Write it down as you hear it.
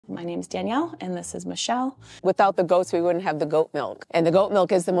My name's Danielle, and this is Michelle. Without the goats, we wouldn't have the goat milk. And the goat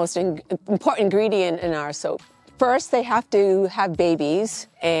milk is the most important ingredient in our soap. First, they have to have babies,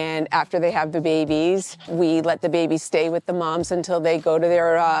 and after they have the babies, we let the babies stay with the moms until they go to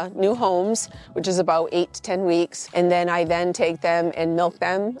their new homes, which is about 8 to 10 weeks. And then I take them and milk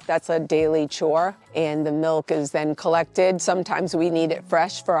them. That's a daily chore. And the milk is then collected. Sometimes we need it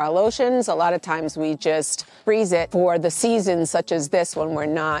fresh for our lotions. A lot of times we just freeze it for the seasons such as this when we're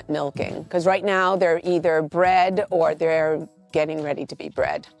not milking. Because right now they're either bred or they're getting ready to be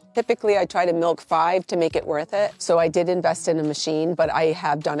bred. Typically, I try to milk 5 to make it worth it. So I did invest in a machine, but I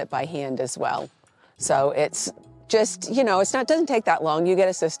have done it by hand as well. So it's just, you know, doesn't take that long. You get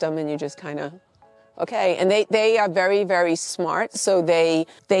a system and you just kind of, okay. And they are very, very smart. So they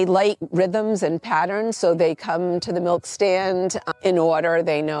like rhythms and patterns. So they come to the milk stand in order.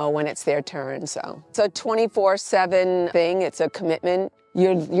 They know when it's their turn. So it's a 24/7 thing. It's a commitment.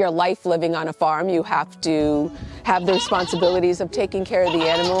 Your life living on a farm, you have to have the responsibilities of taking care of the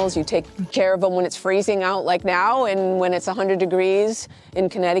animals. You take care of them when it's freezing out like now, and when it's 100 degrees in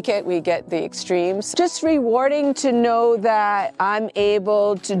Connecticut, we get the extremes. Just rewarding to know that I'm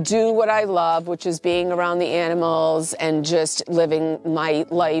able to do what I love, which is being around the animals and just living my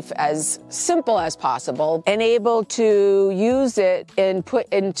life as simple as possible, and able to use it and put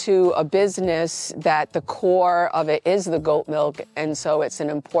into a business that the core of it is the goat milk, and so it's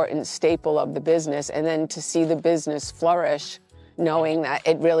an important staple of the business. And then to see the business flourish, knowing that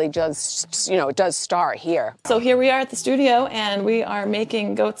it really does, you know, it does start here. So here we are at the studio, and we are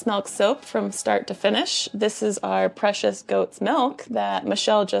making goat's milk soap from start to finish. This is our precious goat's milk that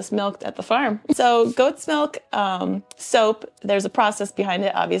Michelle just milked at the farm. So goat's milk soap, there's a process behind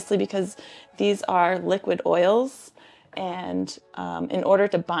it, obviously, because these are liquid oils. And in order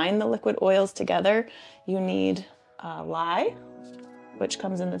to bind the liquid oils together, you need lye, which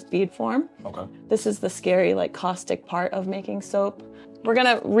comes in this bead form. Okay. This is the scary, like, caustic part of making soap. We're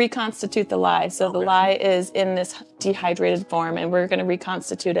gonna reconstitute the lye. So the lye is in this dehydrated form, and we're gonna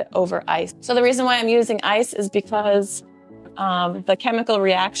reconstitute it over ice. So the reason why I'm using ice is because the chemical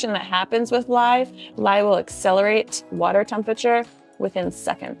reaction that happens with lye will accelerate water temperature within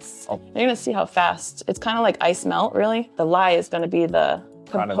seconds. Oh. You're gonna see how fast. It's kind of like ice melt, really. The lye is gonna be the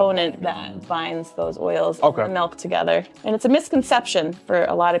component that binds those oils and the milk together. And it's a misconception for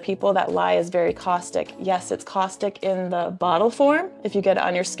a lot of people that lye is very caustic. Yes, it's caustic in the bottle form. If you get it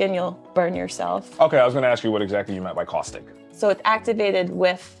on your skin, you'll burn yourself. Okay, I was going to ask you what exactly you meant by caustic. So it's activated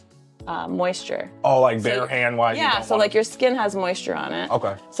with moisture. Oh, like bare hand wise? Yeah, so like your skin has moisture on it.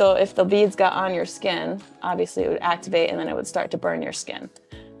 Okay. So if the beads got on your skin, obviously it would activate and then it would start to burn your skin.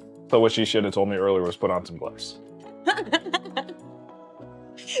 So what she should have told me earlier was put on some gloves.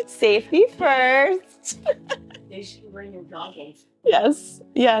 Safety first. They should bring your goggles. Yes,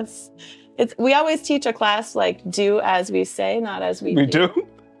 yes. We always teach a class like do as we say, not as we do. We do?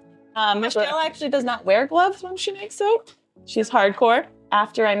 Michelle actually does not wear gloves when she makes soap. She's hardcore.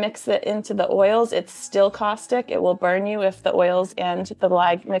 After I mix it into the oils, it's still caustic. It will burn you if the oils and the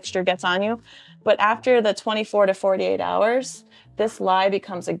lye mixture gets on you. But after the 24 to 48 hours, this lye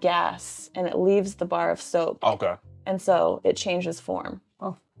becomes a gas and it leaves the bar of soap. Okay. And so it changes form.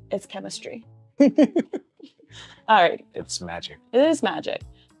 Oh. It's chemistry. All right. It's magic. It is magic.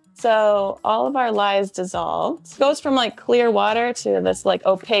 So all of our lye is dissolved. It goes from like clear water to this like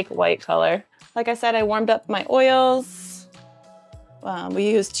opaque white color. Like I said, I warmed up my oils. We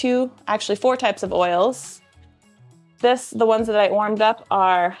used 4 types of oils. The ones that I warmed up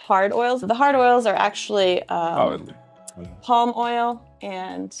are hard oils. The hard oils are actually palm oil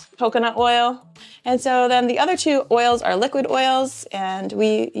and coconut oil. And so then the other 2 oils are liquid oils, and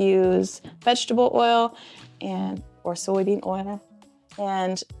we use vegetable oil or soybean oil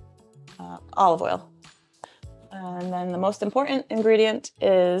and olive oil. And then the most important ingredient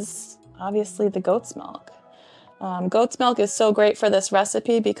is obviously the goat's milk. Goat's milk is so great for this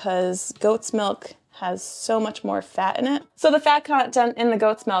recipe because goat's milk has so much more fat in it. So the fat content in the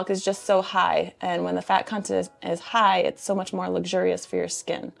goat's milk is just so high. And when the fat content is high, it's so much more luxurious for your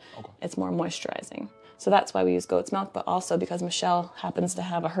skin. Okay. It's more moisturizing. So that's why we use goat's milk, but also because Michelle happens to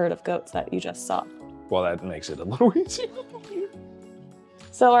have a herd of goats that you just saw. Well, that makes it a little easier.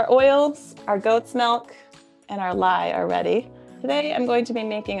 So our oils, our goat's milk, and our lye are ready. Today I'm going to be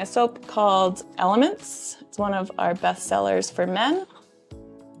making a soap called Elements. It's one of our best sellers for men.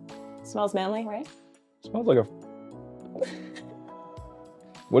 Smells manly, right? Smells like a...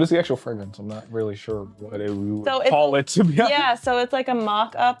 What is the actual fragrance? I'm not really sure what it would call it, to be honest. Yeah, so it's like a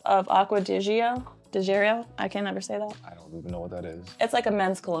mock-up of Acqua di Gio. I can never say that. I don't even know what that is. It's like a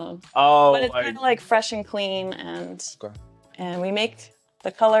men's cologne. Oh. But it's kind of like fresh and clean, and we make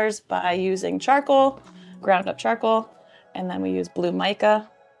the colors by using charcoal, ground up charcoal, and then we use blue mica.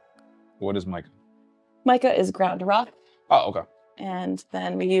 What is mica? Mica is ground rock. Oh, okay. And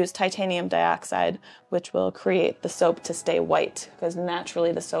then we use titanium dioxide, which will create the soap to stay white, because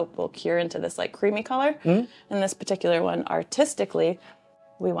naturally the soap will cure into this like creamy color. In this particular one, artistically,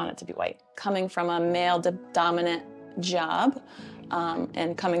 we want it to be white. Coming from a male dominant job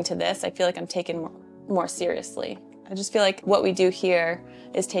and coming to this, I feel like I'm taken more seriously. I just feel like what we do here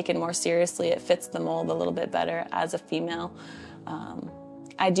is taken more seriously. It fits the mold a little bit better as a female.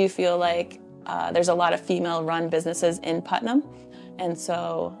 I do feel like there's a lot of female-run businesses in Putnam, and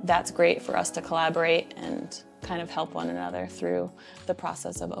so that's great for us to collaborate and kind of help one another through the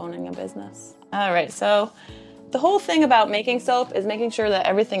process of owning a business. All right, so the whole thing about making soap is making sure that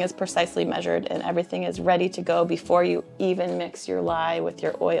everything is precisely measured and everything is ready to go before you even mix your lye with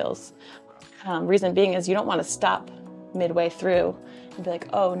your oils. Reason being is you don't want to stop midway through and be like,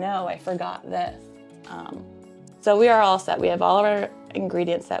 oh no, I forgot this. So we are all set. We have all of our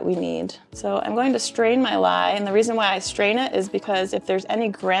ingredients that we need. So I'm going to strain my lye, and the reason why I strain it is because if there's any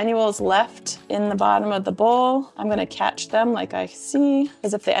granules left in the bottom of the bowl, I'm going to catch them like I see,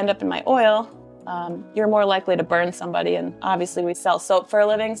 because if they end up in my oil, you're more likely to burn somebody, and obviously we sell soap for a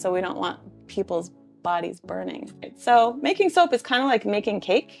living, so we don't want people's bodies burning. So making soap is kind of like making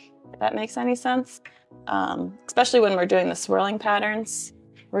cake, if that makes any sense, especially when we're doing the swirling patterns.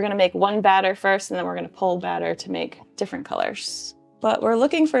 We're going to make one batter first, and then we're going to pull batter to make different colors. But we're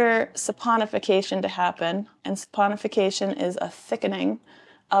looking for saponification to happen, and saponification is a thickening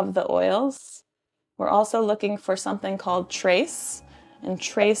of the oils. We're also looking for something called trace, and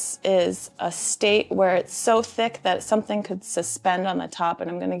trace is a state where it's so thick that something could suspend on the top, and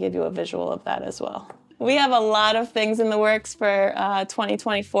I'm going to give you a visual of that as well. We have a lot of things in the works for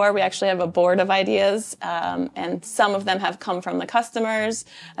 2024. We actually have a board of ideas, and some of them have come from the customers,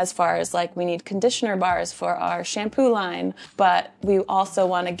 as far as like we need conditioner bars for our shampoo line, but we also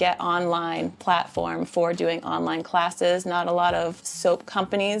want to get online platform for doing online classes. Not a lot of soap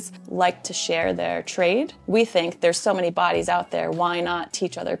companies like to share their trade. We think there's so many bodies out there, why not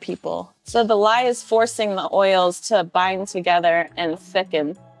teach other people? So the lye is forcing the oils to bind together and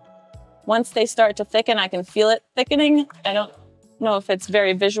thicken. Once they start to thicken, I can feel it thickening. I don't know if it's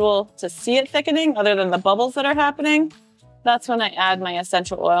very visual to see it thickening other than the bubbles that are happening. That's when I add my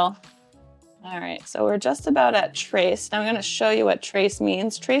essential oil. All right, so we're just about at trace. Now I'm gonna show you what trace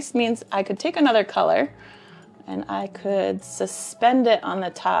means. Trace means I could take another color and I could suspend it on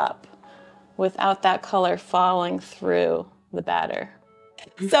the top without that color falling through the batter.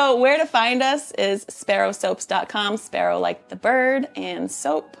 So where to find us is sparrowsoaps.com, sparrow like the bird, and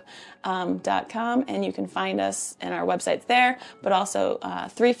soap.com, and you can find us in our websites there, but also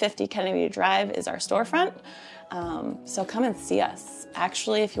 350 Kennedy Drive is our storefront. So come and see us.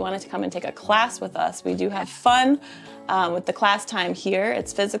 Actually, if you wanted to come and take a class with us, we do have fun with the class time here.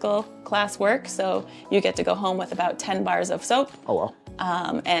 It's physical class work, so you get to go home with about 10 bars of soap. Oh, wow.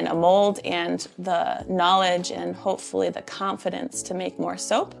 And a mold and the knowledge and hopefully the confidence to make more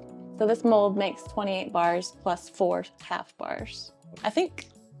soap. So this mold makes 28 bars plus 4 half bars. I think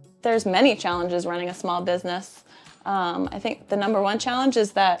there's many challenges running a small business. I think the number one challenge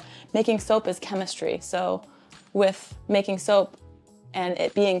is that making soap is chemistry. So with making soap and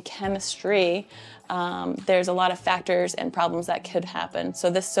it being chemistry, there's a lot of factors and problems that could happen. So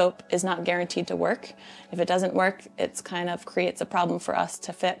this soap is not guaranteed to work. If it doesn't work, it's kind of creates a problem for us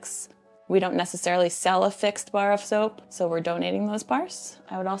to fix. We don't necessarily sell a fixed bar of soap, so we're donating those bars.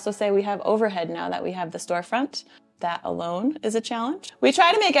 I would also say we have overhead now that we have the storefront. That alone is a challenge. We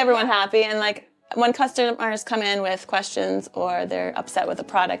try to make everyone happy, and like when customers come in with questions or they're upset with a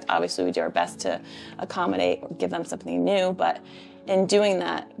product, obviously we do our best to accommodate or give them something new, but in doing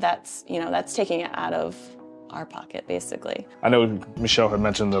that, that's taking it out of our pocket, basically. I know Michelle had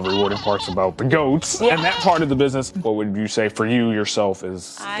mentioned the rewarding parts about the goats and that part of the business. What would you say for you yourself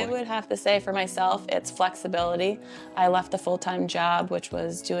is? I would have to say for myself, it's flexibility. I left a full-time job, which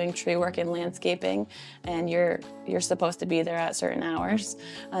was doing tree work and landscaping, and you're supposed to be there at certain hours.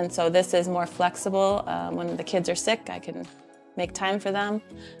 And so this is more flexible. When the kids are sick, I can make time for them.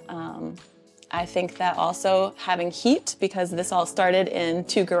 I think that also having heat, because this all started in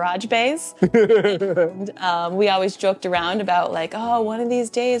 2 garage bays. And, we always joked around about like, oh, one of these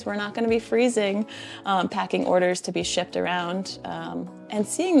days we're not going to be freezing, packing orders to be shipped around. And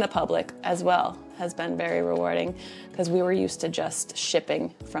seeing the public as well has been very rewarding, because we were used to just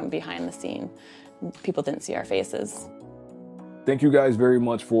shipping from behind the scene. People didn't see our faces. Thank you guys very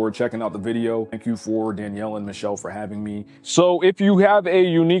much for checking out the video. Thank you for Danielle and Michelle for having me. So if you have a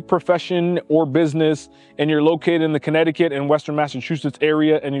unique profession or business and you're located in the Connecticut and Western Massachusetts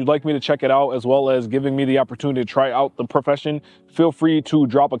area and you'd like me to check it out, as well as giving me the opportunity to try out the profession, feel free to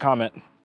drop a comment.